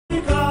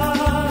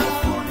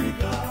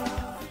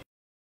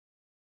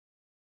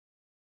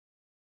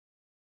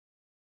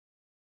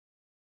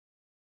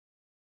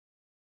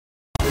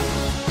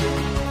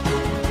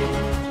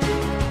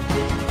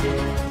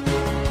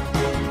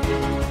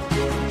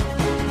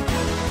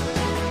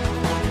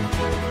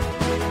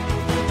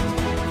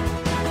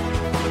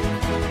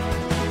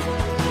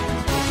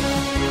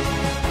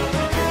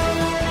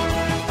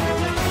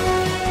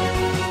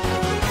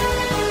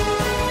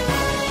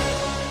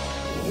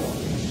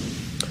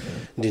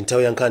ndi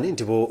nthawi ya nkhani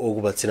ndipo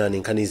okupatsirani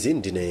nkhanizi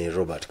ndine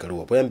Robert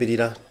Kaluwa.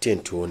 Poyambirira tiye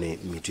tione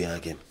mitu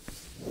yake.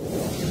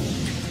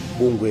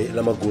 Bungwe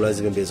la magulu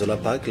azipembedzo la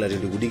park lati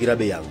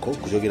likudikirabe yankho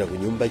kuchokera ku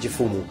nyumba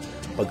yachifumu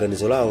pa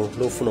ganizo lawo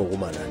lofuna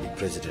kukumana ndi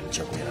President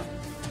Chakwera.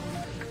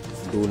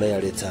 Nduna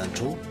yaletsa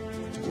anthu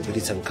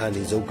kupititsa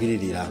nkhani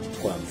zogwiririra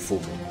kwa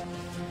mfumu.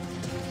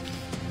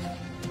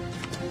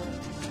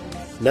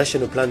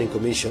 National Planning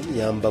Commission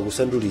yamba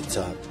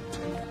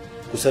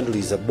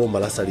kusanduliza boma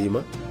la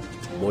Salima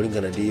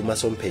molingana ndi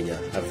masomphenya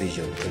a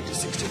Vision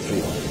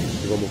 2063.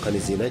 Ndipo munkhani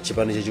zina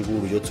chipani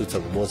chachikulu chotsutsa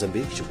ku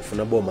Mozambique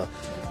chikufuna boma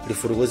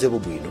lifotokozepo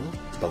bwino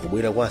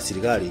pakubwera kwa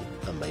asilikali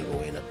a maiko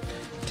wena.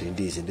 Tili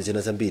ndi izi ndi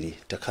zina zambiri,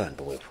 takhala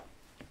pomwepo.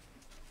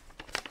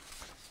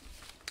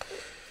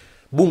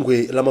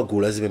 Bungwe la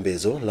magulu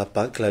azipembedzo la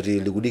park lati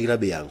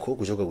likudikirabe yankho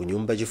kuchoka ku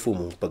nyumba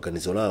yachifumu pa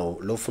ganizo lawo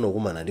lofuna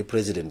kukumana ndi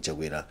President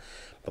Chakwera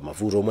pa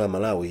mavuto omwe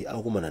Amalawi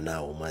akukumana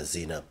nawo mwa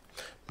zina.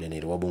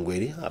 Mneneri wa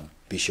bungweli a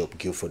Bishop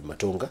Guilford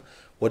Matonga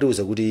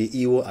watiuza kuti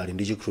iwo ali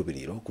ndi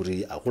chikhulupiriro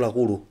kuti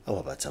akuluakulu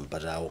awapatsa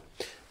mpatawo.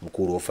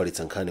 Mkulu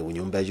wofalitsa nkhani ku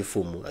nyumba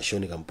yachifumu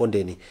a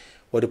Mpondeni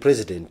wati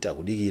President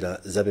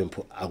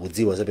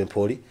akudziwa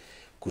zapempholi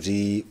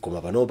kuti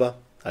koma panopa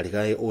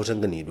alikaye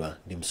otanganidwa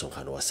ndi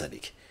msonkhano wa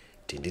Zodiak.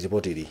 Ndi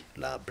ripoti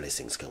la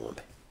Blessings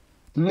Kang'ombe.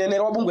 Mneneri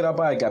wa bungwe la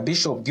park a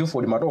Bishop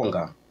Guilford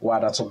Matonga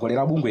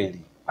wadatsogolera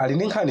bungweli ali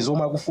ndi nkhani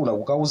zomwe akufuna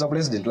kukauza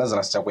President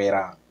Lazarus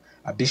Chakwera.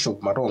 A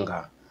Bishop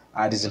Matonga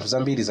ati zinthu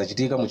zambiri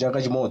zachitika mu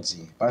chaka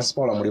chimodzi pansi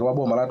pa ulamuliro wa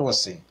boma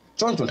latonse,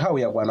 choncho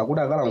nthawi yakwana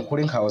kuti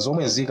akalankhule nkhawa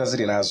zomwe nzika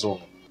zili nazo,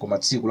 koma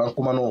tsiku la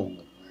mkumanowu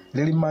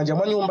lili m'manja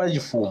mwa nyumba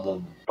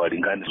yachifumu. Pali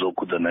nkhani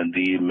zokhudzana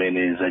ndi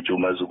mmene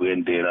zachuma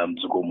zikuyendera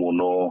mdziko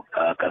muno,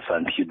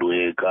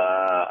 kasankhidwe ka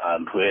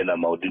anthu ena,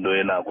 maudindo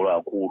ena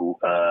akuluakulu,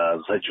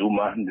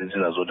 zachuma ndi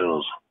zina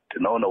zoterozo.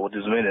 Tinaona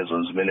kuti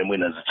zimenezo zimene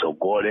mwina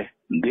zitsogole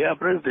ndi a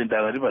President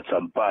akatipatsa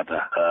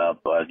mpata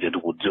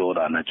pajetu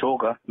kudziona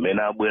anachoka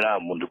mmene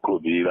abweramo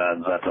ndikhulupirira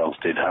zathu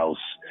State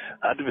House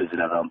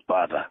atipezera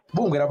kampata.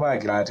 Bungwe la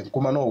park lati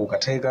mkumanowu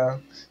ukatheka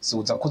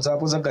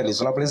siudzakhudzapo za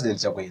ganizo la President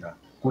Chakwera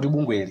kuti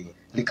bungweli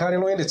likhale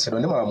loyendetsedwa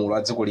ndi malamulo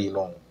a dziko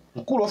lino.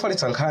 Mkulu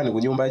wofalitsa nkhani ku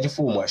nyumba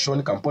yachifumu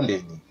a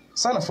Mpondeni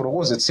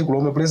sanafotokoze tsiku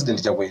lomwe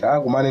President Chakwera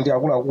akumane ndi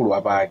akuluakulu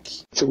a park.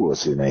 Tsikulo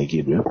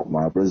silinayikidwe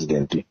koma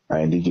President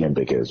ali ndi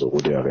chiyembekezo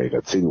kuti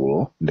akayika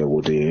tsikulo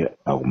ndikuti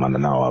akumana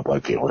nawo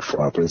apakiwo.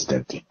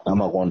 President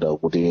amakonda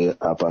kuti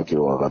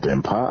apakiwo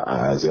akapempha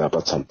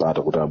azipatsa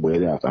mpata kuti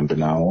abwere akambe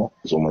nawo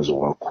zomwe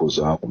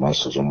zikuwakhudza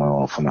komanso zomwe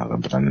wafuna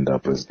akambirane ndi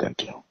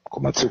President,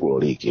 koma tsikulo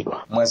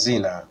liyikidwa.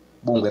 Mwazina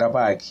bungwe la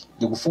park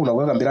likufuna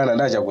kukambirana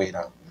ndi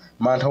Chakwera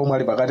mantha omwe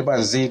ali pakati pa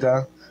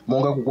nzika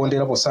monga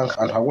kukondera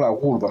posankha anthu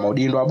akuluakulu pa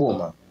maudindo a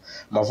boma,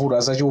 mavuto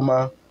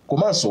azachuma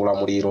komanso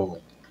ulamuliro.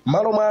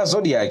 Malo mwa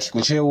Zodiak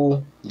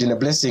kunchewu ndine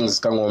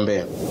Blessings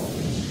Kang'ombe.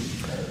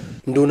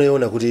 Nduna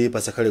yona kuti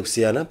pasakhale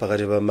kusiyana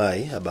pakati pa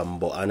mayi,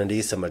 abambo, ana ndi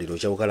chisamaliro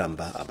cha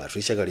ukalamba a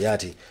Patricia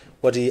Kaliati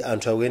wati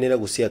anthu akuyenera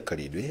kusiya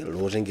khalidwe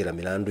lotengera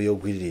milandu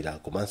yogwiririra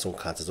komanso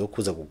nkhanza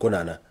zokhudza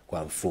kugonana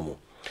kwa mfumu.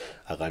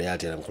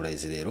 Akaliati alankhula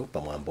izi lero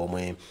pamwambo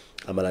omwe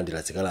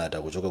amalandira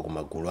zikalata kuchoka ku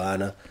magulu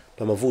ana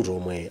pa mavuto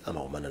omwe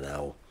amakumana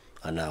nawo.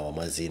 Anawa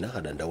mwazina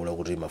adandaula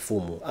kuti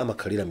mafumu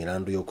amakhalira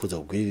milandu yokhudza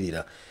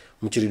kugwiririra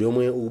mchitidwe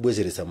omwe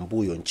ukubwezeretsa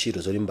mbuyo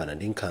ntchito zolimbana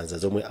ndi nkhanza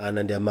zomwe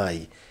ana ndi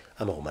amayi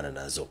amakumana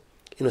nazo.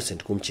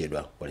 Innocent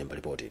Kumchedwa walemba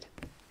ripoti.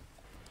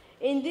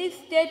 In this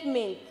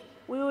statement,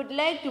 we would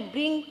like to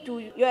bring to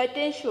your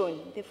attention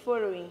the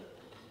following.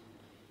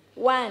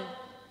 1.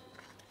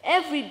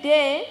 Every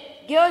day,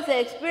 girls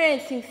are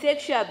experiencing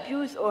sexual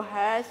abuse or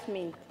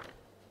harassment.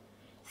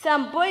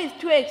 Some boys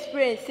too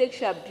experience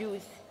sexual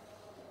abuse.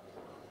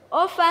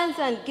 Orphans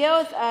and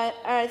girls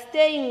are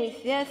staying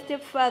with their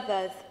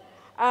stepfathers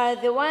are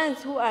the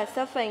ones who are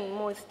suffering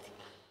most.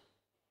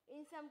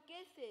 In some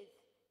cases,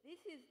 this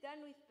is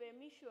done with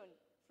permission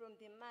from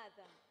the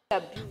mother.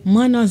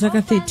 Mwana wa zaka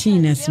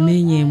 13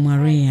 asimenye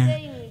Mwareya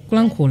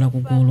kulankhula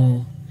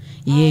kugulu.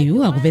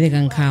 Iyeyu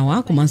akupereka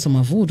nkhawa komanso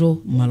mavuto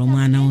m'malo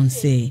mwa ana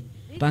onse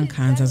pa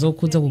nkhanza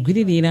zokhudza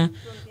kugwiririra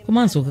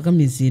komanso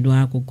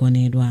kukakamizidwa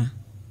kugonedwa.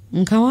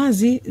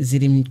 Nkhawazi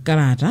zili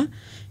mkalata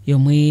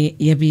yomwe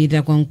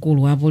yapita kwa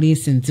mkulu wa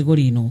polisi mdziko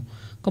lino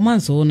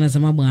komanso ona za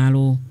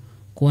mabwalo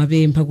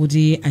kuwapempha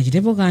kuti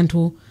achitepo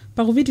kanthu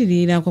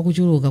pakupitirira kwa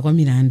kuchuluka kwa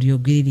milandu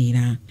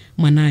yogwiririra.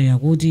 Mwanayo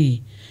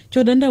akuti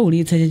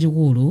chodandaulitsa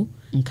chachikulu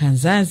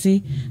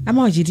nkhanzazi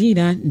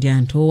amawachitira ndi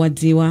anthu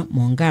owadziwa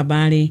monga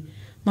abale,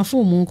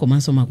 mafumu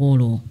komanso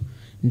makolo,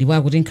 ndipo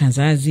akuti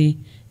nkhanzazi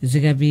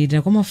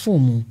zikapita kwa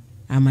mafumu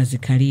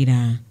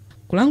amazikhalira.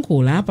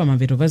 Kulankhula pa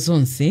mapeto pa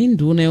zonse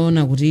nduna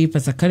yona kuti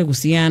pasakhale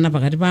kusiyana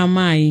pakati pa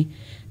amayi,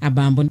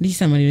 abambo ndi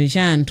chisamaliro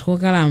cha anthu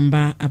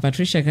okalamba a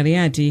Patricia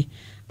Kaliati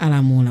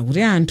alamula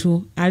kuti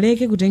anthu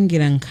aleke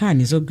kutengera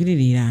nkhani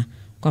zogwiririra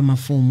kwa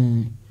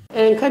mafumu.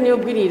 Nkhani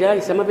yogwiririra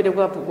isamapite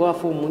kwa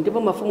mafumu,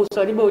 ndipo mafumu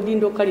alibe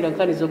udindo okhalira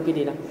nkhani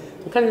zogwiririra.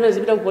 Nkhani zimene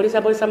zipita ku polisi,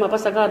 apolisi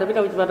amapasa kalata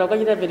pita ku chipatala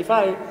ukachita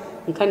verify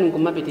nkhani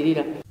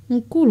nkumapitirira.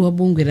 mkulu wa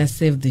bungwe la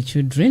Save the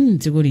Children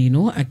mdziko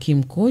lino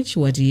Akim Koch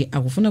wati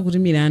akufuna kuti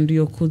milandu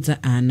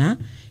yokhudza ana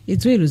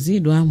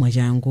idziweruzidwa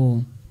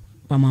mwachangu.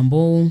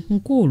 Pamwambowu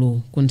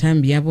mkulu ku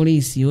nthambi ya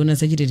polisi yona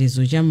za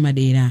chitetezo cha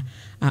m'madera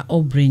a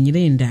Aubrey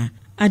Nyirenda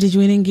ati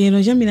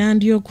chiwerengero cha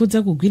milandu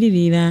yokhudza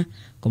kugwiririra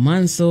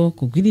komanso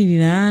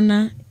kugwiririra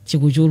ana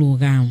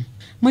chikuchuluka.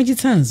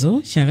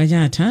 Mwachitsanzo chaka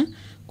chatha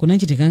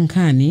kunachitika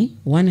nkhani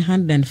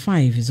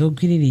 105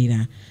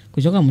 zogwiririra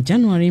kuchoka mu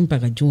January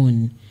mpaka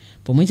June,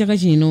 pomwe chaka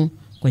chino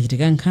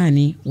kwachitika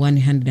nkhani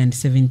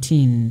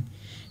 117.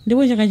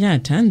 Ndipo chaka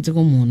chatha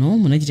mdziko muno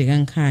munachitika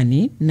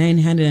nkhani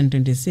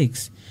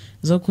 926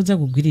 zokhudza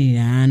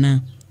kugwiririra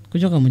ana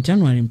kuchoka mu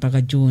January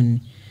mpaka June,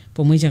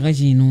 pomwe chaka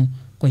chino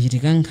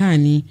kwachitika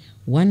nkhani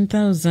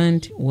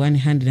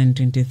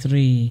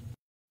 1123.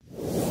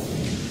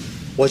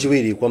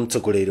 Wachiwiri kwa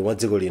mtsogoleri wa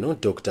dziko lino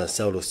Dr.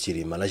 Saulos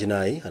Chilima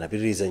lachinayi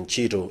anapitiriza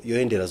ntchito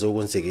yoyendera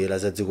zokonzekera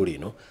za dziko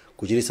lino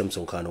kuchititsa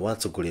msonkhano wa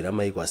atsogoleri a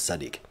maiko a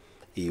Zodiak.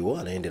 Iwo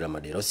anayendera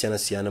madera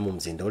osiyanasiyana mu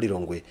mzinda wa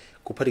Lilongwe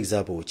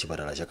kuphatikizapo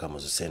chipatala cha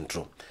Kamuzu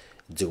Central.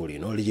 Dziko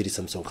lino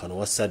lichititsa msonkhano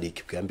wa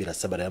Zodiak kuyambira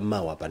sabata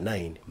yammawa pa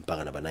 9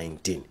 mpaka na pa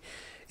 19.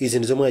 Izi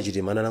ndi zomwe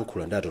Chilima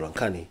analankhula ndi atola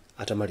nkhani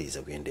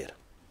atamaliza kuyendera.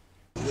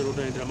 Lero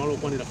tayendera malo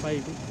okwanira 5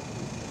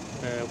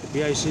 ku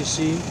BICC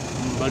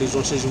mbali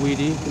zonse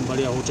ziwiri,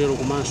 mbali ya hotelo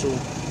komanso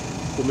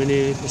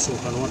kumene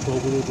msonkhano wathu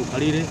waukulu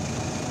ukhalire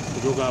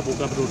kuchoka apo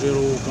Capital Hotel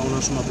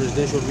ukaonanso ma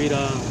presidential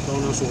villa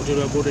ukaonanso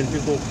hotelo ya Golden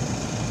Peacock,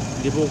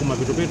 ndipo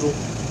kumapetopeto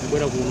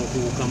kubwera kuno ku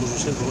Kamuzu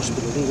Central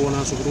Hospital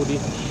kungoonanso kuti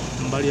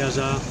mbali ya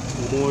za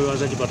umoyo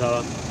za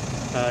chipatala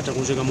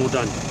takonzeka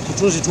motani.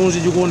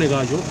 Chithunzithunzi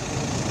chikuonekacho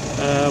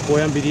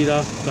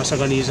poyambirira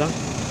kasakaniza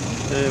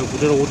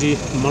kutero kuti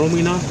malo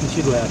mwina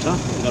ntchito yatha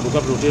ngati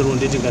Capital Hotel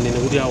ndeti nganene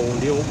kuti awo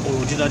ndiyo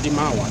olotitati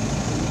mawa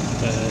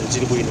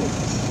zili bwino.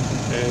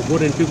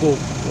 Golden Peacock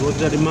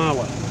olotitati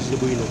mawa zili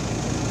bwino.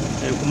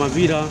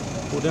 Kumavira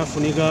kuti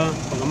afunika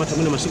pangamatha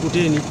mwina masiku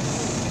 10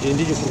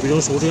 ndi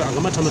chikhulupironso kuti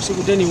angamatha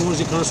masiku 10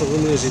 wozikhalanso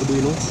kumene zili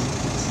bwino.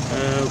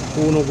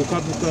 Kuno ku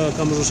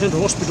Kamuzu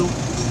Central Hospital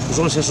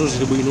zonsenso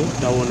zili bwino,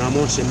 taona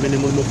monse mmene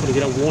muli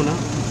mofunikira kuona.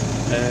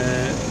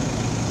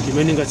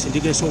 Chimene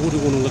ngatsindikenso kuti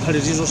kuno ngakhale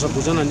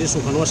zizosaguzana ndi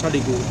msonkhano wa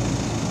Zodiak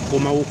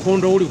koma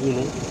ukhondo uli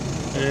kuno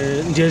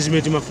ndiye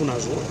zimene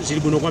timafunazo zili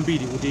bwino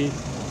kwambiri kuti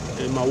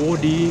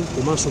mawodi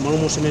komanso malo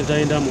monse mmene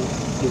tayendamo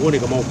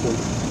mukuoneka maukhondo.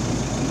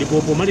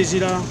 Ndipo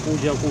pomalizira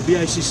kuja ku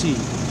BICC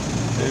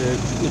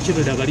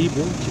ntchito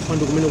idakalipo chifukwa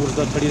ndi kumene kuti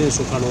takhalire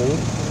msonkhanowo,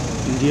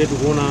 ndiye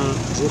tikuona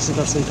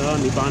zosunthasuntha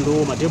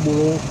mipando,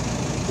 matebulo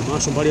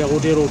komanso mbali ya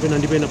hotelo pena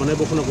ndi pena panali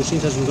pofuna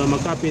kusintha zinthu ma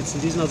carpets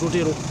ndi zina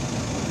zotero.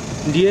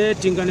 Ndiye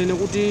tinganene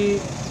kuti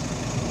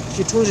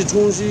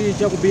chithunzithunzi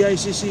cha ku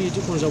BICC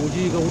tikonza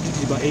kuchitika kuti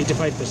tili pa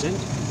 85%,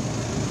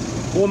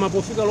 koma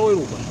pofika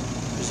loweruka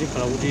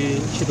zikhala kuti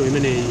ntchito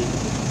imeneyi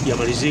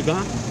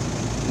yamalizika,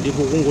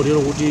 ndipo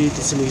kungotero kuti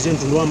titsimikize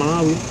mtundu wa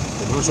Malawi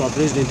komanso a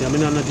president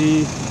amene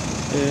anati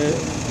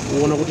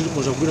uona kuti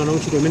tikonza kugwira nawo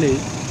ntchito imeneyi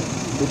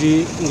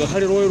kuti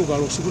ngakhale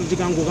lowerukalo sikuti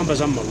tikangokamba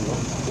za m'maluwa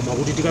koma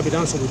kuti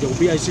tikapitanso kuja ku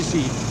BICC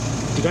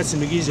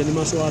tikatsimikize ndi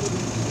maso athu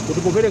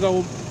kuti popereka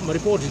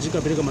maripoti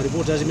tikapereka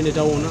maripoti azimene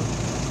taona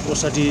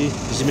osati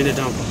zimene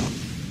tamva.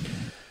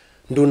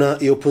 Nduna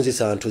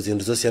yophunzitsa anthu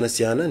zinthu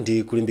zosiyanasiyana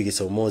ndi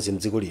kulimbikitsa umodzi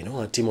mdziko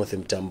lino a Timothy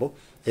Mtambo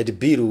yati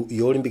bilu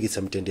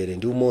yolimbikitsa mtendere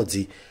ndi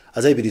umodzi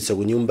azayipititsa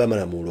ku nyumba ya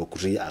malamulo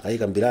kuti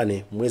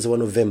akayikambirane mwezi wa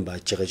Novemba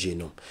chaka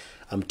chino.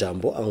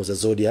 Amtambo auza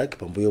Zodiak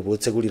pambuyo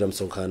potsekulira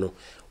msonkhano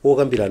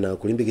wokambirana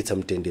kulimbikitsa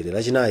mtendere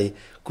lachinayi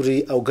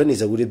kuti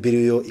akuganiza kuti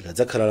biluyo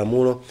ikadzakhala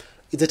lamulo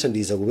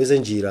idzathandiza kupeza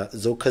njira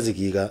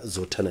zokhazikika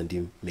zothana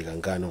ndi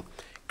mikangano.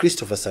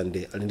 Christopher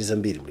Sande ali ndi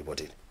zambiri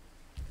mlipoteri.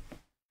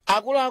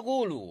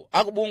 Akuluakulu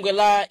akubungwe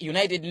la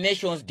United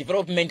Nations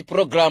Development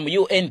Program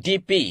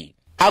UNDP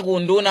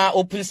akunduna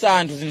ophunzitsa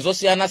anthu zinthu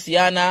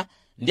zosiyanasiyana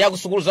ndi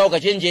akusukulu zawo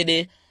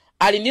kachenjede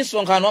ali ndi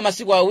msonkhano wa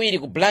masiku awiri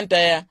ku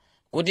Blantyre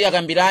kuti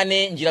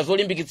akambirane njira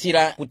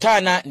zolimbikitsira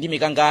kuthana ndi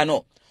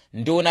mikangano.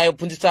 Nduna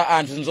yophunzitsa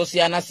anthu zinthu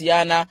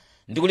zosiyanasiyana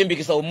ndi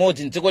kulimbikitsa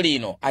umodzi mdziko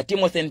lino a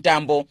Timothy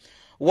Mtambo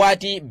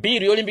wati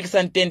bilu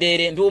yolimbikitsa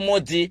mtendere ndi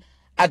umodzi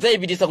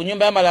adzayipititsa ku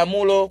nyumba ya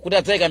malamulo kuti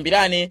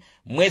adzayikambirane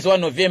mwezi wa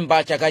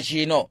Novemba chaka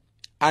chino.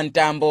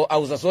 Mtambo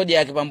auza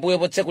Zodiak pambuyo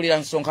potsekulira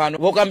msonkhano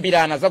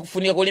wokambirana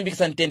zakufunika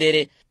kulimbikitsa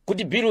mtendere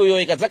kuti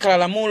biluyo ikadzakhala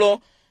lamulo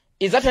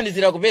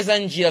idzathandizira kupeza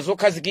njira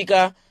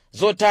zokhazikika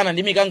zothana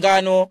ndi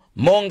mikangano,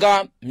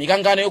 monga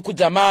mikangano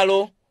yokhudza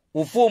malo,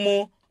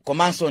 ufumu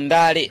komanso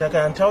ndale.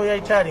 Takaya nthawi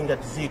yayitali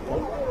ngati dziko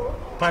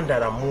kupanda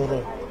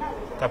lamulo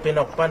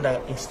kapena kupanda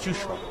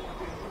institution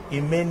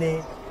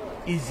imene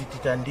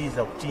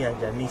izitithandiza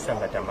kutiyanjanisa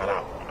ngati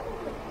Malawi.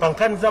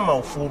 Pankhani za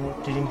maufulu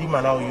tili ndi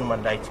Malawi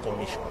Human Rights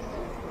Commission,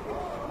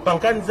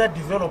 pankhani za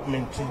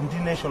development tili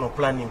ndi National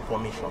Planning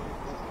Commission,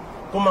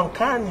 koma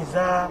nkhani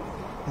za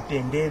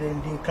mtendere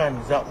ndi nkhani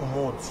za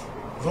umodzi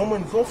zomwe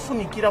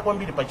nzofunikira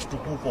kwambiri pa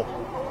chitukuko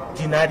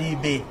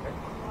tinalibe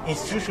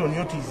institution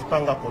yoti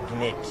izipanga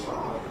coordinate.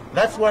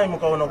 That's why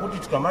mukaona kuti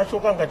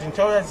tikamashoka ngati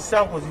nthawi ya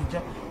zisankho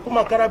zija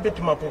kumakarabe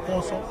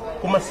timapokoso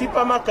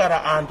kumasipa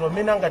makara anthu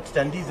amene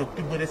angatitandize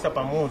kutibweresa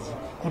pamodzi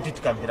kuti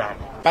tikambirane.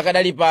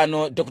 Pakadali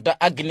pano Dr.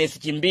 Agnes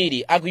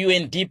Chimbiri aku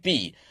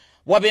UNDP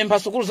wapempha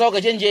sukulu zawo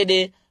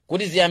kachenjede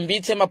kuti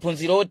ziyambitse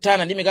maphunziro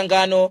othana ndi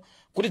mikangano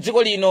kuti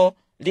dziko lino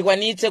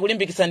likwanitse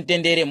kulimbikitsa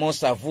mtendere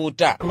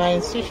mosavuta. Ma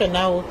institution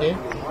awo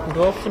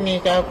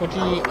ndofunika kuti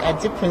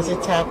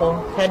adziphunzitsako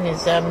nkhani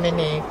za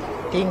mmene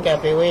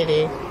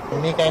tingapewere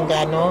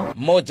mikangano.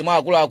 Mmodzi mwa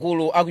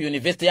akuluakulu aku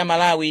University ya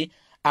Malawi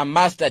a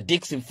Master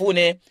Dix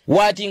Mfune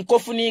wati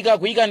nkofunika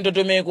kuyika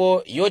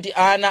ndondomeko yoti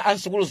ana a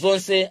nsukulu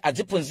zonse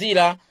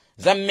adziphunzira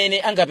za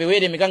mmene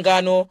angapewere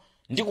mikangano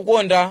ndi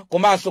kukonda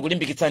komanso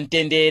kulimbikitsa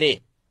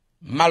mtendere.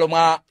 Malo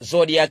mwa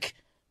Zodiak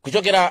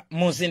kuchokera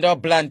mu mzinda wa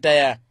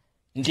Blantyre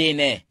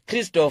ndine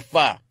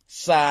Christopher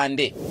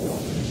Sande.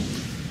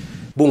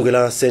 Bungwe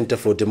la Center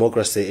for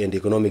Democracy and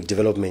Economic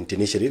Development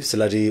Initiatives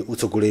lati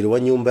utsogoleri wa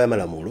nyumba ya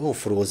malamulo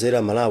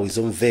ufotokozera Malawi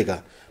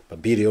zomveka pa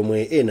bili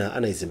yomwe ena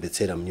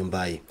anayizembetsera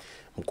mnyumbayi.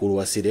 Mkulu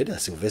wa SIDED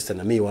Sylvester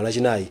Namiwa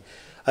lachinayi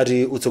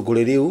ati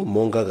utsogoleriwu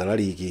monga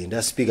kalaliki ndi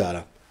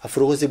aspikala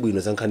afotokoze bwino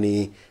za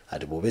nkhani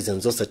ati popeza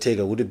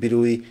nzosatheka kuti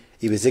biliyi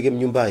ipezeke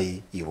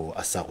mnyumbayi iwo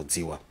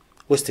asakudziwa.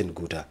 Western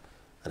Guta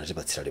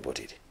anatipatsira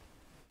ripoti.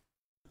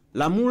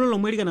 Lamulo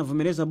lomwe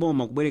likanavomereza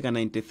boma kubwereka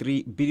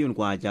 93 billion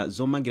kwacha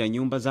zomangira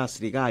nyumba za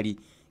asilikali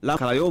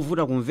lakhala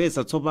yovuta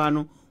kumvetsa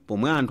tsopano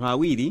pomwe anthu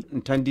awiri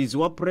mthandizi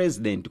wa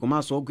president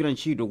komanso ogwira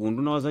ntchito ku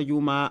nduna wa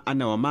zachuma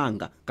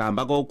anawamanga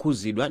kamba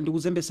kokhuzidwa ndi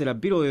kuzembetsera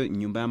biloyo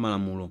nyumba ya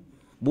malamulo.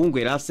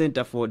 Bungwe la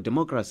Center for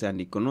Democracy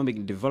and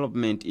Economic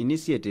Development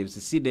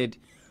Initiatives SIDED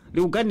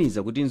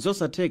likuganiza kuti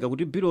nzosatheka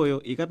kuti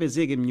biloyo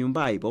ikapezeke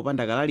mnyumbayi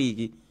popanda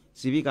kalaliki,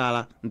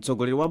 sipikala,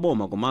 mtsogoleri wa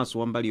boma komanso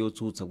wambali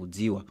yotsutsa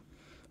kudziwa.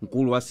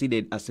 Mkulu wa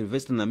SIDED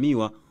Sylvester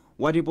Namiwa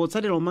wati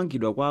potsatira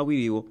omangidwa kwa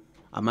awiriwo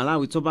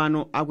Amalawi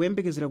tsopano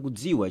akuyembekezera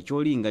kudziwa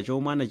cholinga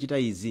chomwe anachita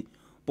izi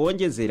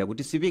powonjezera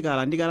kuti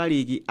sipikala ndi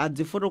kalaliki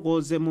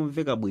adzifotokoze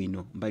momveka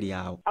bwino mbali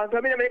yawo. Anthu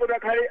amene amayiko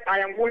akhale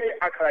ayankhule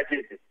akhala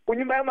chete. Ku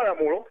nyumba ya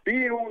malamulo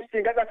bilu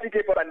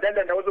singakafike pa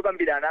ndanda ndawo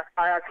zokambirana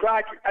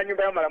clerk a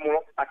nyumba ya malamulo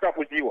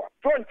asakudziwa.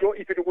 Choncho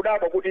ife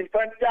tikudabwa kuti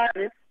chifukwa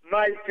chani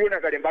mayi Fiona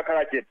Kalemba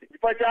akhala chete,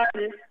 chifukwa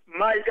chani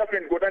mayi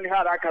Catherine Gordani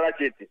Hara akhala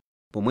chete.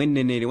 Pomwe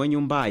mneneri wa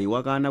nyumbayi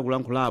wakana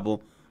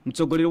kulankhulapo,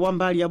 mtsogoleri wa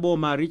mbali ya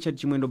boma Richard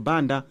Chimwendo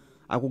Banda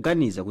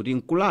akuganiza kuti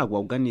mkulakwa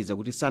akuganiza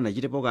kuti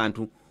sanachitepo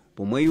kanthu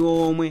pomwe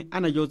iwo omwe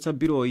anachotsa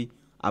biloyi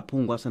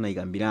aphungu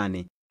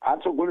asanayikambirane.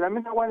 Atsogoleri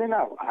amene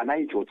akwanenawo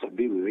anayichotsa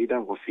biloyo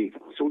itangofika.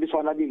 Sikuti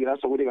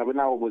anadikiranso kuti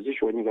kapena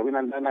opposition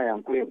kapena ndana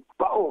yankhulepo.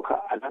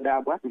 Paokha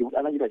anadabwa ndi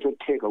anachita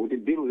chotheka kuti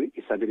biloyo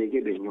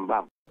isaperekedwe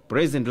nyumbamo.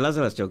 President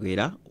Lazarus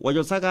Chakwera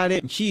wachotsa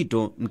kale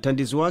ntchito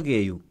mthandizi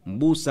wakeyu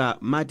mbusa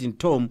Martin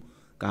Tom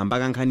kamba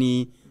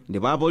kankhani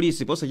ndipo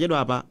apolisi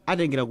posachedwapa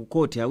atengera ku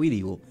khoti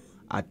awiriwo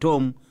a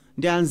Tom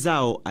ndi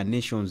anzawo a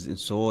Nations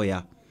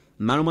Nsoya.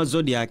 Malo mwa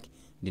Zodiak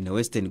ndine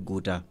Western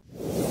Guta.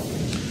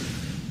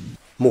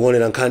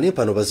 Mukuonera nkhani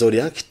pano pa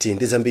Zodiak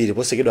ndi zambiri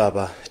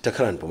posachedwapa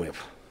takhalani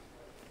pomwepo.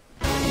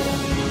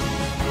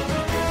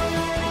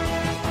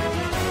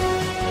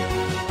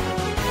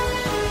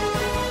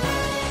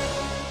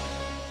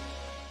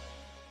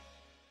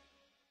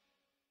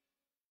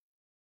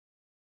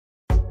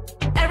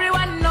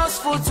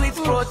 Foods with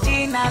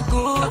protein are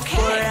good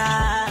for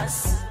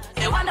us.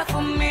 A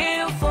wonderful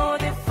meal for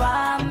the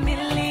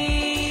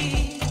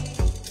family.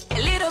 A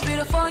little bit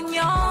of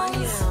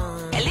onions,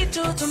 a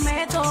little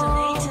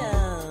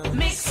tomato.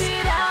 Mix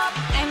it up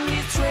and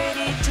it's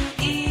ready to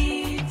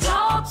eat.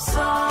 Top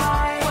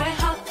soy, we're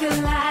happy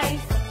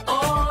life.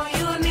 All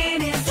you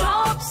need is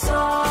top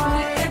soy.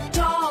 With the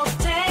top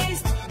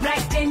taste,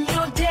 brighten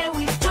your day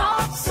with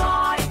top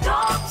soy,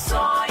 top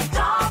soy,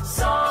 top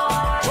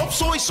soy. Top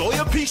soy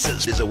soya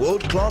pieces is a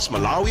world-class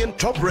Malawian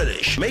top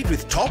relish made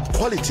with top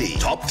quality,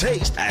 top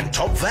taste and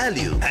top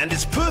value, and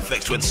is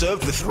perfect when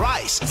served with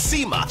rice,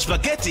 sima,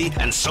 spaghetti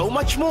and so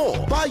much more.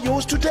 Buy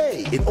yours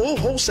today in all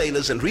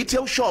wholesalers and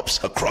retail shops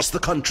across the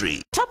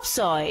country. Top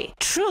soy,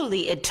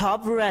 truly a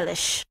top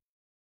relish.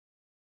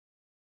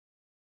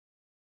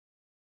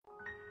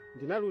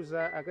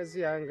 Ndinaluza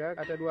akazi anga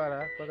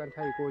atadwala paka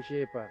nthawi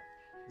kochepa.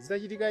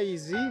 Zitachitika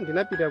izi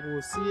ndinapita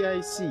ku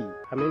CIC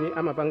amene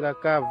amapanga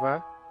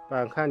cover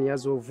pa nkhani ya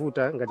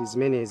zovuta ngati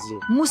zimenezi.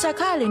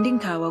 Musakhale ndi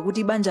nkhawa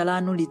kuti banja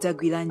lanu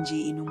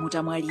lidzagwiranji inu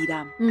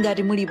mutamwalira.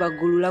 Ngati muli pa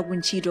gulu la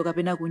kuntchito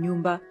kapena ku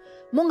nyumba,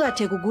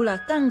 mungathe kugula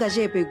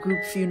Kangachepe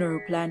Group Funeral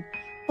Plan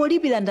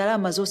polipira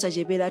ndalama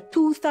zosachepera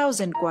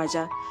 2,000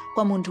 kwacha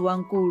kwa munthu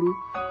wamkulu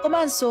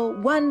komanso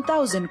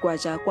 1,000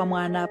 kwacha kwa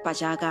mwana pa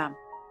chaka.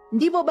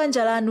 Ndipo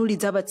banja lanu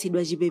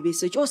lidzapatsidwa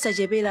chipepeso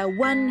chosachepera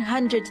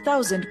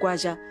 100,000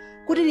 kwacha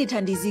kuti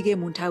lithandizike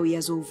mu nthawi ya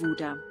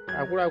zovuta.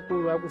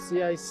 Akuluakulu aku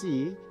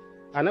CIC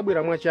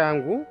anabwera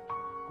mwachangu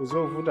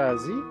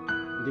kuzovutazi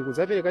ndi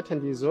kudzapereka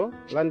thandizo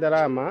la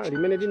ndalama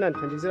limene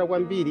linathandizira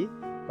kwambiri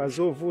pa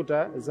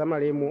zovuta za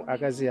malemu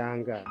akazi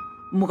anga.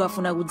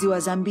 Mukafuna kudziwa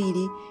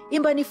zambiri,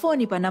 imbani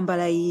foni pa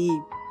nambala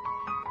iyi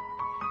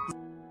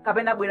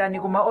kapena bwerani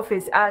ku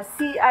maofesi a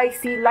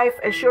CIC Life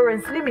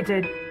Assurance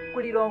Limited ku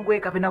Lilongwe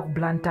kapena ku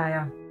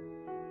Blantyre.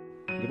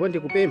 Ndipo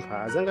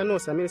ndikupempha azanga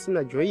nonse amene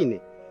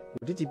simunajoyine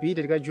kuti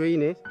tipite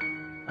tikajoyine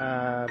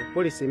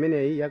policy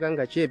imeneyi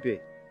yakanga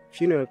chepe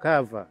funeral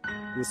cover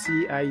ku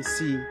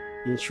CIC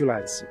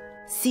Insurance.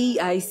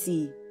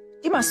 CIC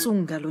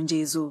imasunga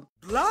lonjezo.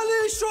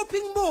 Glale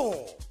Shopping Mall.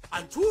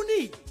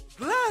 Antuni,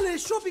 Glale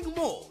Shopping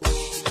Mall.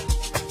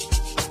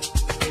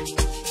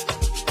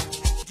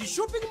 Di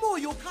shopping mall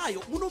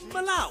yokhayo muno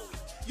Malawi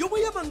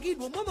yomwe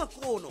yamangidwa mwa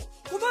makono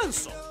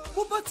komanso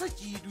mupatsa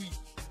chidwi.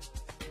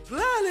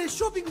 Glale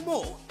Shopping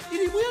Mall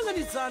ili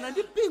moyang'anizana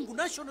ndi Bingu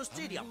National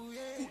Stadium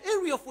ku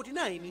area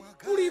 49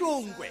 ku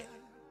Lilongwe.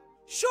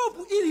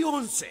 Shopu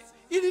iliyonse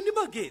ili ndi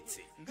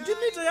magetsi ndi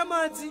mita ya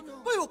madzi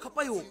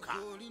payokha.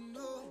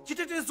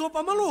 Chitetezo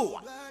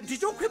pamalowa ndi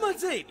chokhwima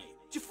zedi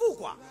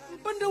chifukwa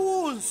mpanda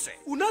wonse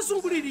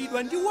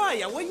unazunguliridwa ndi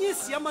waya wa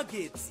nyesi ya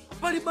magetsi.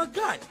 Pali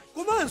magadi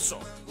komanso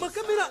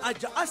makamera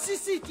aja a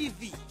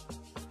CCTV.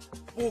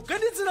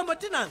 Poganizira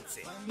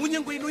matenanse mu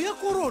nyengo ino ya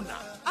corona,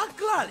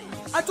 Glale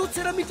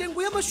atotsera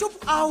mitengo ya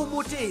mashopu awo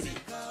motere.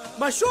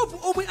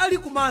 Mashopu omwe ali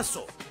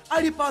kumaso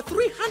ali pa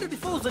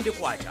 300,000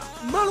 kwacha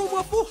malo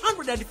mwa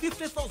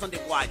 450,000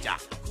 kwacha.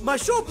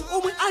 Mashopu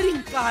omwe ali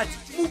mkati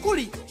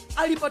mukolido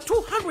ali pa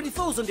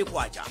 200,000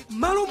 kwacha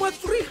malo mwa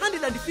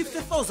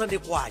 350,000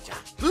 kwacha.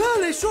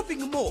 Glale Shopping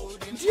Mall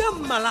ndiye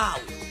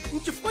Malawi,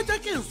 nchifukwa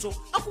chakenso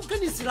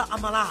akuganizira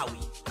Amalawi.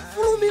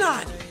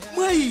 Fulumirani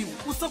mwa iwu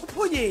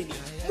usakuphonyeni.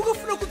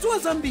 Mukafuna kudziwa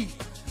zambiri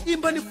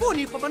imbani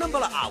foni pa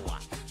manambala awa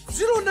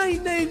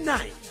 0999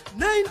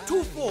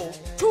 924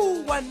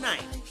 219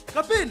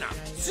 kapena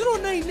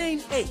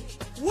 0998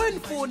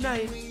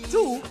 149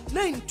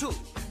 292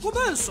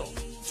 komanso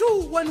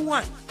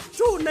 211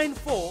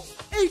 294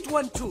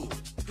 812.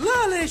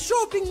 Glale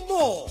Shopping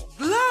Mall.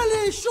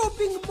 Glale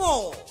Shopping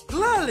Mall.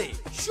 Glale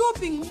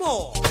Shopping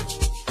Mall.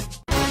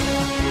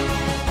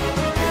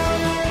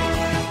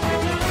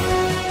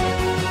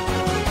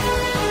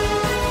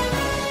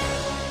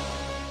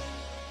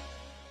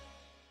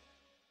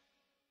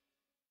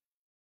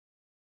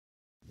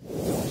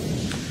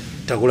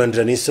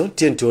 Takulandiraniso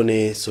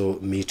tione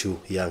mitu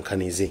ya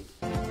nkhanizi.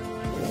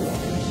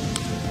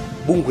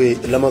 Bungwe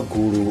la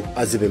magulu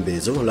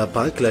azipembedzo la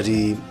PAC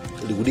lati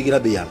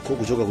likudikirabe yankho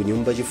kuchoka ku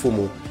nyumba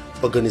chifumu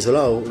paganizo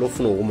lawo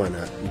lofuna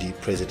kukumana ndi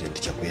President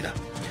Chakwera.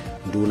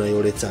 Nduna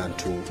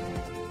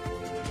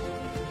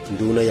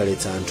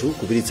yaletsa anthu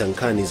kupiritsa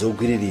nkhani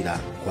zogwiririra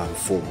kwa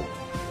mfumu.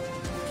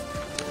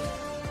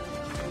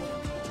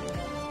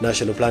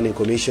 National Planning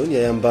Commission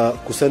yayamba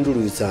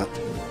kusandulitsa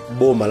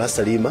boma la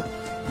Salima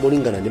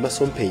molingana ndi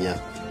masomphenya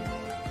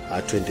a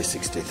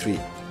 2063.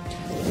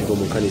 Ndipo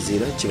munkhani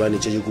zina chipani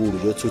chachikulu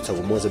chotsutsa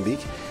ku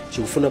Mozambique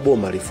chikufuna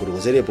boma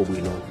lifotokozerepo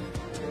bwino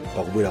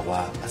pakubwera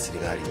kwa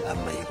asilikali a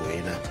mayiko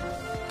ena.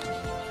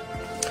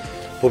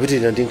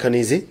 Popitirira ndi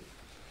nkhanizi,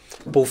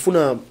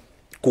 pofuna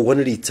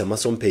kukwaniritsa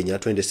masomphenya a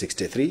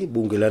 2063,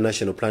 bungwe la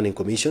National Planning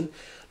Commission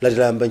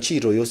layamba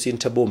ntchito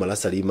yosintha boma la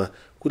Salima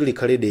kuti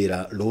likhale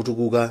dera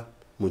lotukuka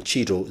mu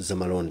ntchito za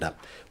malonda.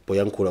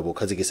 Poyankhula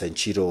pokhazikitsa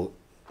ntchito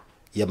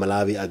ya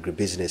Malawi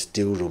Agribusiness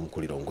Deal Room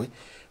ku Lilongwe,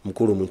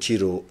 mkulu mu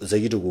ntchito za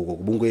chitukuko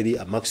ku bungweli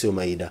a Maxwell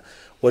Maida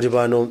wati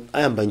pano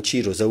ayamba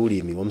ntchito za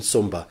ulimi wa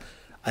nsomba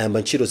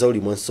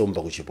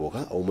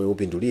kuchipoka omwe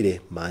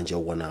upindulire manja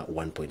okwana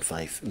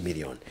 1.5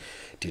 million.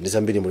 Tindi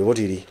zambiri mu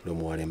ripotili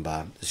lomwe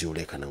walemba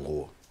Ziuleka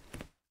Nanguwo.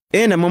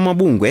 Ena mwa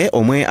mabungwe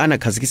omwe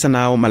anakhazikitsa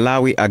nawo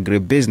Malawi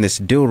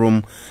Agribusiness Deal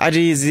Room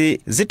ati izi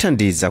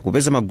zithandiza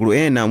kupeza magulu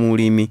ena mu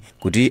ulimi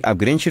kuti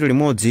agwire ntchito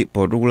limodzi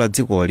potukula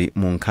dzikoli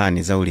mu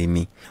nkhani za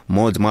ulimi.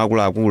 Mmodzi mwa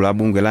akuluakulu a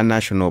bungwe la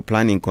National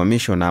Planning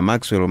Commission a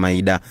Maxwell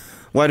Maida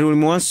wati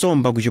ulimi wa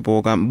nsomba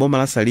kuchipoka mboma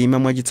la Salima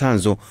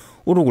mwachitsanzo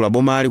utukula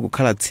bomali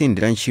kukhala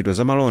tsindi la ntchito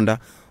za malonda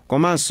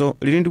komanso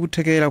lili ndi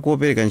kuthekera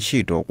kuopereka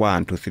ntchito kwa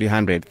anthu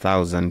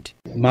 300,000.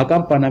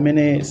 Makampani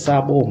amene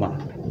saboma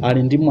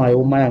ali ndi mwayi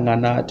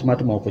umayang'ana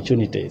timati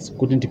opportunities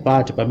kuti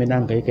ndipati pamene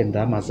angayike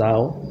ndalama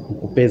zawo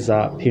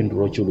nkupeza phindu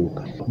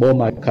lochuluka.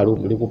 Boma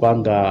khalumbi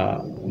likupanga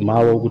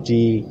malo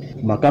kuti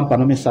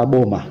makampani amene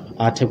saboma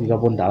athe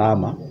kuyikapo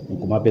ndalama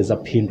nkumapeza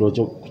phindu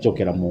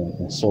kuchokera mu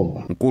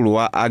nsomba. Mkulu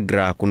wa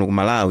Agra kuno ku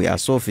Malawi a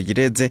Sophie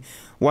Chitedze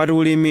wati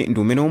ulimi ndi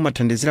umene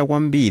umathandizira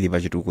kwambiri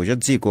pa chitukuko cha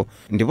dziko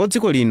ndipo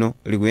dziko lino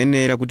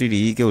likuyenera kuti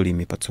liyike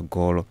ulimi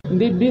patsogolo.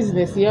 Ndi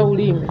business ya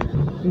ulimi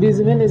ndi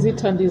zimene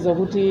zithandiza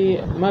kuti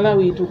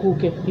Malawi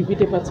itukuke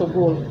ipite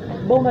patsogolo.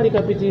 Boma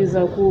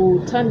likapitiriza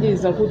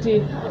kuthandiza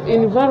kuti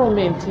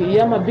environment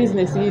ya ma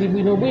business ili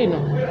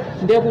bwinobwino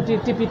ndiye kuti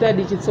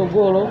tipitadi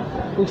chitsogolo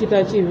kuchita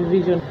achieve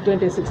vision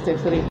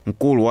 2063.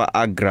 Mkulu wa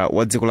Agra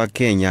wa dziko la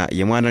Kenya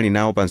yemwe anali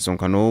nawo pa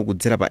msonkhano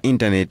kudzera pa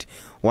internet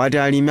wati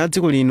alimi a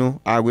dziko lino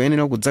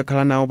akuyenera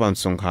kudzakhala nawo pa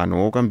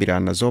msonkhano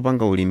wokambirana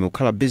zopanga ulimi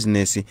kukhala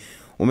business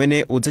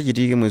umene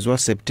udzachitike mwezi wa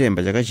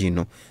Septemba chaka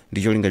chino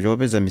ndi cholinga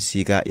chopeza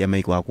misika ya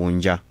maiko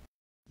akunja.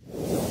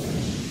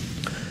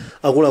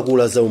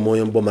 Akuluakulu za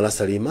umoyo mboma la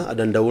Salima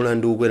adandaula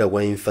ndi kukwera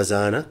kwa imfa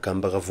za ana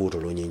kamba ka vuto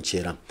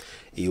lonyenchera.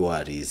 Iwo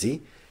ati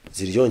izi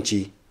zili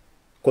chonchi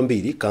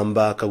kwambiri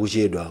kamba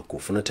kakuchedwa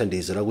kufuna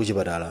thandizo la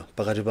kuchipatala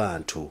pakati pa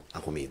anthu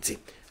akumidzi.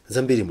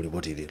 Zambiri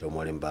mulipotili lomwe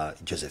walemba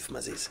Joseph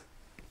Mazizi.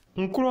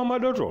 Mkulu wa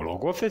madotolo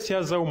ku ofesi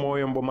ya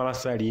zaumoyo mboma la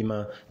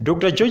Salima,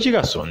 Dr. George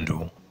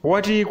Kasondu,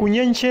 wati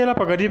kunyenchera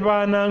pakati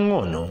pa ana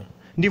ang'ono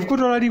ndi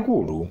vuto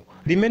lalikulu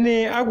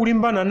limene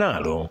akulimbana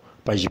nalo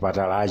pa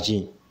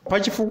chipatalachi.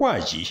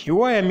 Pachifukwachi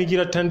iwo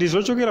ayamikira thandizo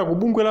lochokera ku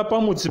bungwe la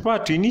Pamudzi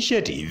Pathu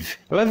Initiative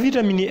la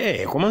vitamini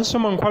A komanso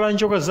mankhwala a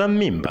njoka za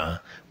m'mimba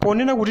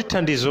ponena kuti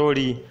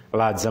thandizoli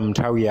ladza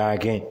mnthawi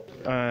yake.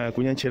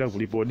 Kunyenchera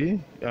kulipodi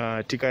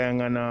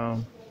tikayang'ana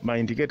ma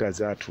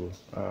indicators athu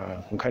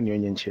nkhani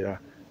yonyenchera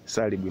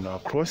sali bwino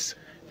across,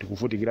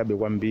 tikuvutikirabe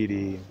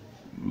kwambiri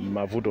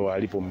mavuto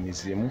alipo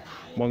m'mizimu.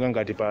 Monga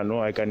ngati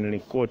pano I can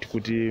record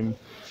kuti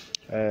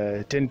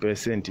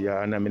 10%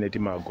 ya ana amene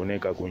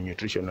timagoneka ku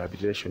nutrition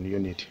rehabilitation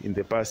unit in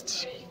the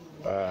past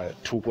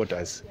 2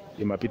 quarters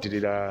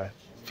imapitirira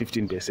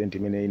 15%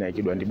 imene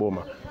inayikidwa ndi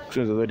boma,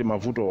 kusonyeza kuti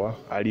mavutowa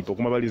alipo.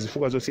 Koma pali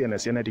zifukwa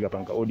zosiyana-siyana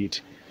tikapanga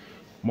audit,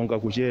 monga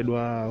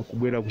kuchedwa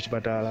kubwera ku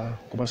chipatala,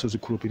 komanso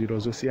zikhulupiriro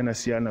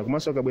zosiyana-siyana,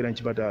 komanso akabwera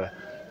mchipatala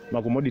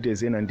ma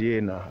commodities ena ndi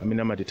ena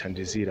amene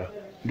amatithandizira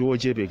ndi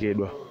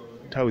ochepekedwa,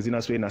 nthawi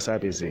zinaso ena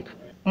sapezeka.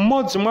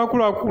 Mmodzi mwa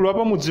akuluakulu a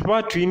Pamudzi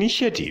Pathu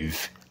Initiative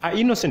a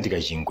Innocent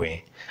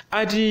Kachingwe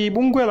ati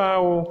bungwe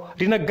lawo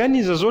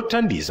linaganiza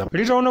zothandiza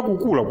litaona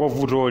kukula kwa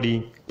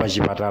vutoli pa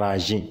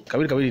chipatalachi.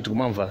 Kawiri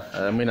tikumamva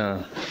mwina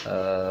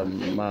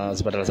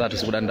mazipatala zathu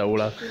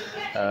sikudandaula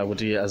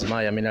kuti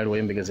azimayi amene ali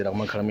woyembekezera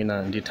kumakhala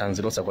mwina ndi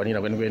thanzi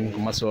losakwanira kwenikweni,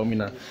 komanso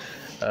mwina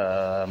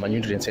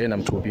nutrients ena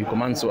mthupi,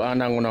 komanso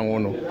ana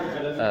ang'onoang'ono,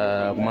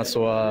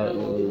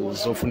 komanso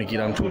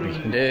zofunikira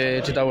mthupi.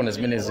 Nde titaona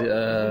zimenezi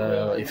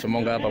ife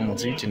monga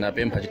pamudzi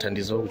tinapempha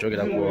chithandizo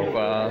kuchokera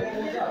kwa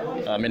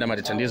amene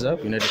amatithandiza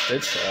ku United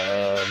States,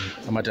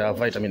 amati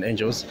Vitamin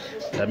Angels,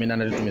 amene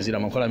anatitumizira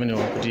mankhwala amene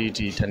kuti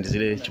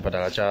tithandizire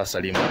chipatala cha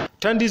Salima.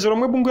 Thandizo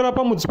lomwe bungwe la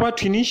Pamudzi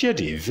Pathu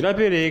Initiative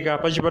lapereka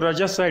pa chipatala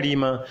cha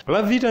Salima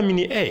la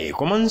vitamini A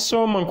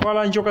komanso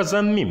mankhwala a njoka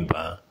za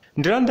m'mimba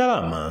ndi la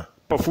ndalama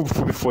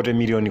pafupifupi 40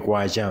 miliyoni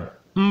kwacha.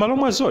 M'malo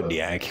mwa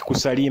Zodiak ku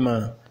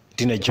Salima,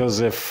 ndine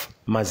Joseph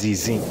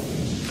Mazizi.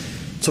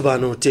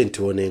 Tsopano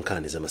tione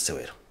nkhani za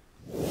masewero.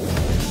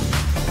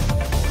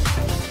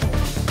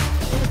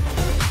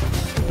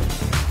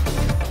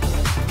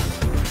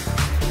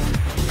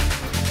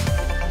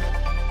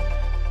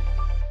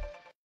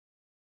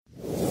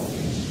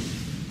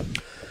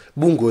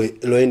 Bungwe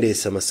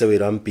loyendesa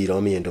masewero a mpira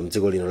wa miyendo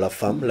mdziko lino la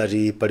FAM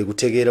lati pali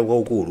kuthekera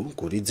kwaukulu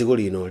kuti dziko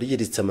lino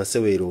lichititsa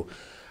masewero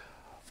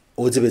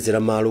odzipezera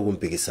malo ku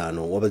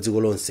mpikisano wa pa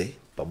dziko lonse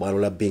pa bwalo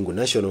la Bingu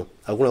National.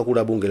 Akuluakulu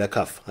a bungwe la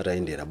CAF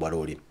atayendera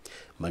bwaloli.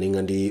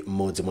 Malinga ndi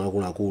mmodzi mwa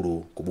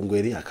akuluakulu ku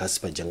bungweli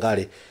akhasi pa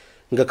jangale,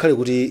 ngakhale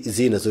kuti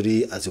zina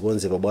zoti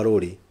azikonze pa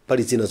bwaloli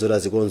pali zina zoti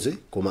azikonzwe,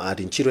 koma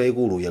ati ntchito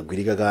yayikulu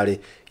yagwirika kale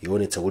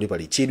ionetsa kuti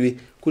pali chidwi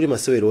kuti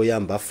masewero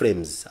oyamba a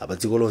Flames apa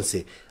dziko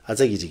lonse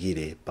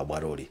adzachitikire pa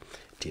bwaloli.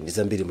 Tindi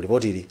zambiri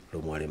mulipotili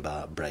lomwe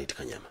walemba Bright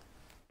Kanyama.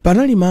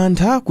 Panali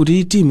mantha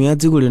kuti timu ya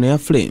dziko lino ya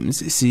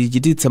Flames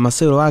sichititsa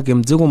masewero ake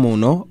mdziko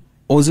muno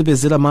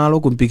ozipezera malo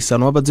ku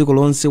mpikisano wa pa dziko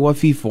lonse wa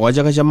FIFA wa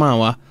chaka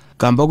chamawa,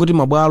 kamba kuti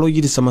mabwalo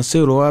ochititsa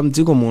masewero wa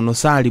mdziko muno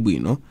sali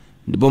bwino,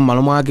 ndipo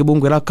m'malo mwake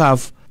bungwe la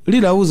CAF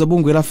lidauza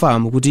bungwe la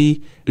FAM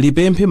kuti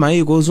lipemphe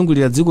maiko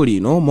ozungulira dziko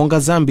lino monga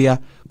Zambia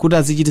kuti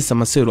azichititsa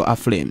masewero a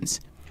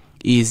Flames.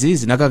 Izi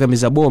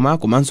zinakakamiza boma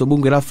komanso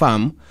bungwe la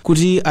FAM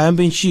kuti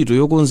ayambe ntchito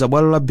yokonza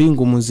bwalo la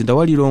Bingu mu mzinda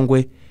wa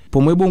Lilongwe,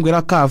 pomwe bungwe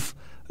la CAF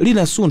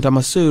linasuntha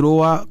masewero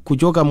wa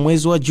kuchoka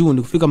mwezi wa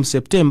Juni kufika mu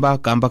Septemba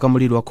kamba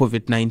kamuliro wa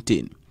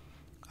COVID-19.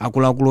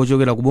 Akuluakulu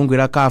ochokera ku bungwe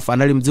la CAF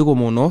anali mdziko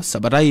muno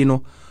sabata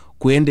ino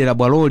kuyendera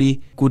bwaloli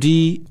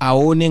kuti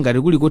aone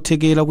ngati kuli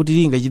kothekera kuti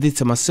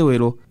lingachititse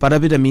masewero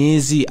patapita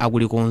miyezi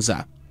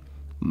akulikonza.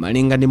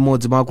 Malinga ndi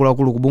mmodzi mwa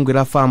akuluakulu ku bungwe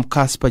la FAM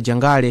Casper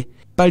Jangale,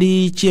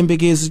 pali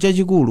chiyembekezo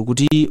chachikulu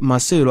kuti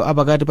masewero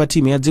apakati pa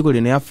timu ya dziko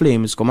lino ya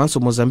Flames komanso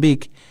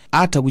Mozambique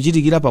atha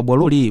kuchitikira pa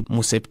bwaloli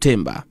mu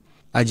Septemba.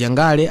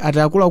 Ajangale ati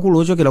akuluakulu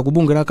ochokera ku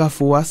bungwe la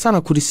CAF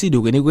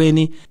sanakhutitsidwe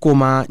kwenikweni,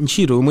 koma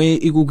ntchito yomwe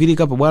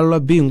ikugwirika pa bwalo la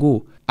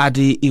Bingu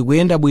ati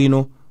ikuyenda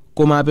bwino,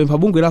 koma apempha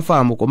bungwe la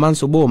FAM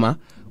komanso boma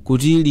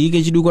kuti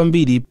liyike chidwi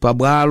kwambiri pa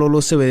bwalo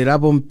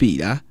losewererapo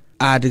mpira,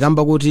 ati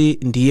kamba kuti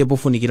ndiye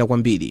pofunikira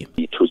kwambiri.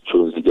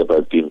 Chithunzi cha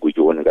pa Bingu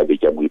chionekabe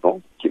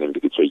chabwino,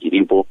 chilimbikitso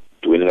chilipo,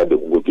 tiyenerabe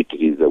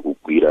kungopitiriza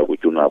kugwira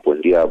kuchunapo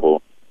ndi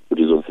apo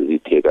kuti zonse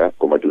zitheka,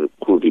 koma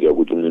tikukhulupirira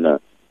kuti mwina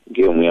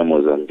ngemu ya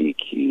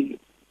Mozambique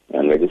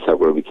ngati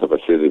sakulapitsa pa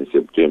 7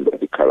 September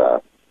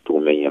tikhala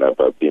tikumenyera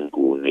pa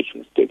Bingu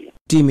National Stadium.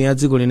 Timu ya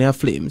dziko lino ya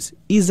Flames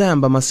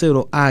izayamba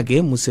masewero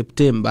ake mu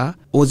Septemba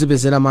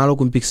ozipezera malo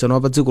ku mpikisano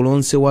wa pa dziko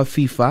lonse wa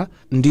FIFA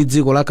ndi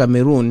dziko la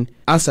Cameroon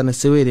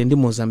asanasewere ndi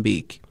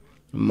Mozambique.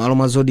 M'malo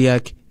mwa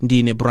Zodiak,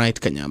 ndine Bright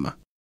Kanyama.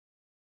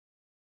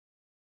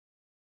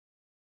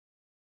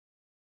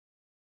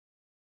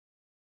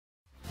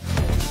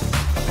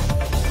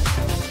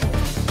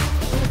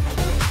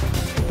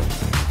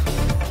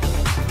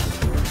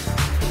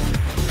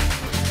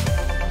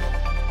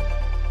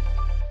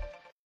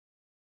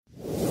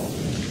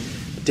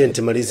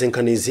 Timalize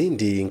nkhanizi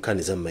ndi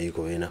nkhani za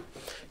m'mayiko ena.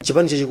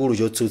 Chipani chachikulu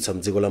chotsutsa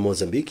mdziko la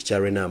Mozambique cha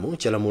Renamo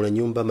chalamula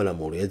nyumba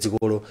malamulo ya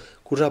dzikolo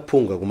kuti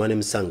aphunga kumane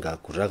msanga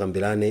kuti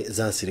akambirane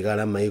za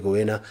asilikali m'mayiko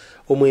ena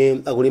omwe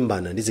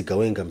akulimbana ndi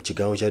zigawenga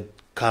mchigawo cha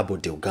Cabo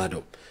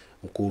Delgado.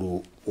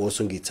 Mkulu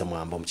wosungitsa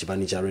mwambo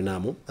mchipani cha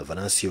Renamo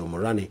Venancio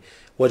Morani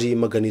wati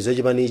maganizo ya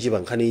chipanichi pa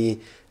nkhani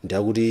ndi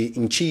akuti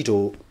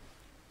ntchito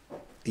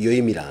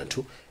yoyimira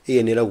anthu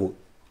iyenera ku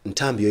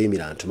nthambi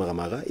yoyimira anthu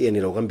makamaka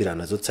iyenera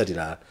kukambirana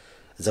zotsatira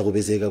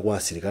zakupezeka kwa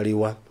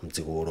asilikaliwa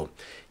mdzikolo.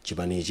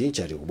 Chipanichi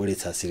chati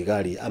kubweretsa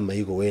asilikali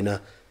m'mayiko ena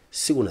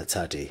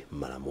sikunatsate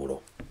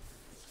malamulo.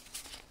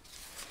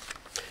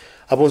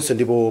 Aponso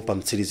ndipo pa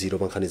mtsiriziro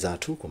pa nkhani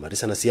zathu koma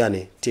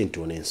tisanasiyane tiye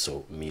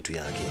tionenso mitu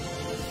yake.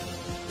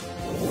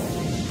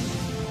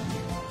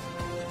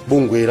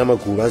 Bungwe la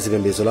magulu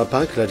azipembedzo la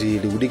PAC lati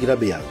likudikira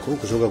yankho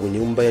kuchoka ku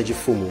nyumba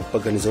yachifumu pa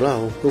ganizo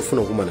lawo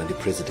lofuna kukumana ndi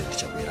President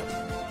Chakwera.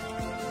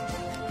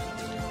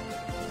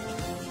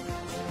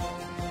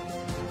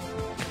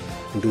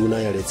 Nduna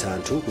yaletsa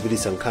anthu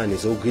kupititsa nkhani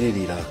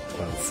zogwiririra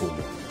kwa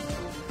mfumu.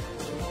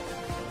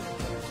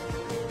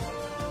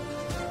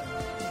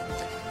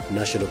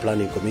 National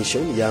Planning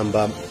Commission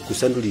yamba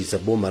kusanduliza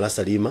boma la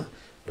Salima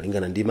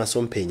kulingana ndi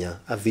masomphenya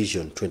a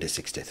Vision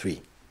 2063.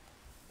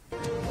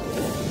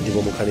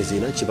 Ndipo munkhani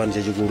zina chipani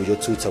chachikulu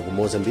chotsutsa ku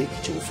Mozambique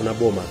chikufuna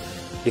boma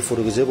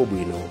lifotokozepo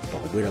bwino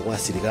pakubwera kwa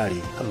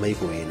asilikali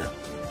m'mayiko ena.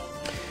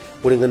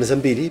 Mulengani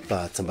zambiri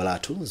pa tsamba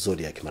lathu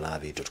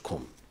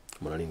zodiacmalawi.com.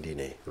 Munali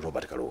ndine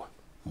Robert Kaluwa.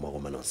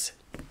 Mwakoma nonse.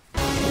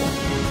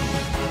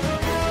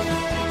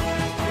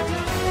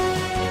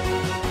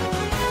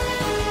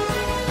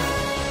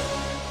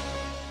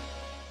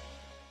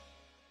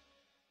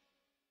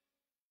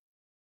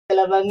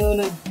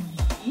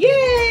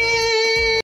 Yeah!